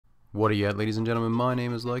What are you at, ladies and gentlemen? My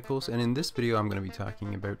name is Lycos, and in this video I'm going to be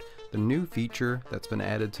talking about the new feature that's been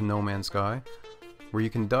added to No Man's Sky, where you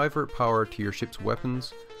can divert power to your ship's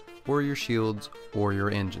weapons, or your shields, or your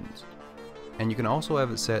engines. And you can also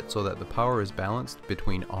have it set so that the power is balanced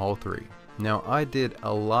between all three. Now, I did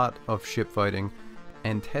a lot of ship fighting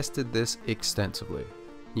and tested this extensively.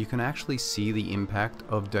 You can actually see the impact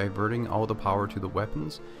of diverting all the power to the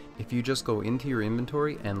weapons if you just go into your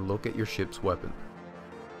inventory and look at your ship's weapon.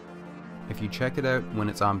 If you check it out when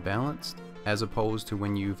it's unbalanced, as opposed to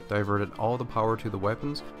when you've diverted all the power to the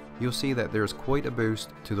weapons, you'll see that there's quite a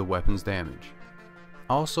boost to the weapon's damage.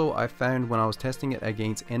 Also, I found when I was testing it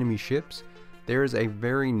against enemy ships, there is a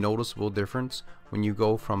very noticeable difference when you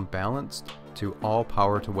go from balanced to all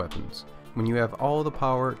power to weapons. When you have all the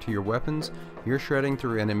power to your weapons, you're shredding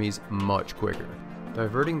through enemies much quicker.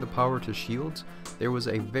 Diverting the power to shields, there was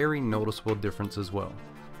a very noticeable difference as well.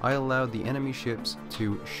 I allowed the enemy ships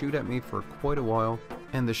to shoot at me for quite a while,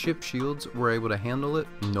 and the ship shields were able to handle it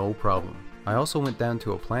no problem. I also went down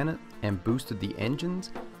to a planet and boosted the engines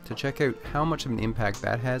to check out how much of an impact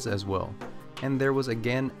that has as well, and there was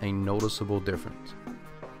again a noticeable difference.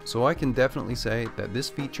 So I can definitely say that this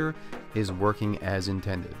feature is working as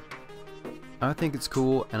intended. I think it's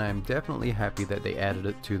cool, and I'm definitely happy that they added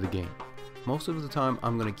it to the game. Most of the time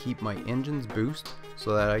I'm going to keep my engines boost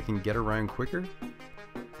so that I can get around quicker.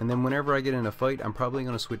 And then whenever I get in a fight, I'm probably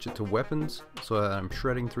going to switch it to weapons so that I'm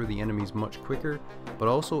shredding through the enemies much quicker. But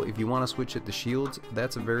also, if you want to switch it to shields,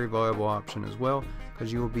 that's a very viable option as well,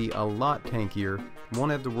 because you will be a lot tankier. You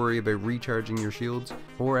won't have to worry about recharging your shields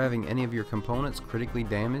or having any of your components critically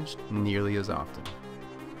damaged nearly as often.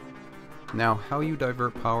 Now, how you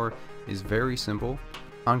divert power is very simple.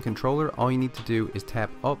 On controller, all you need to do is tap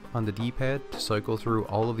up on the D-pad to cycle through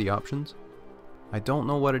all of the options. I don't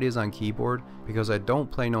know what it is on keyboard because I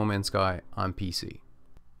don't play No Man's Sky on PC.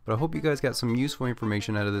 But I hope you guys got some useful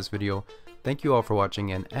information out of this video. Thank you all for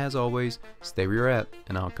watching, and as always, stay where you're at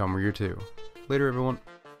and I'll come where you're to. Later everyone.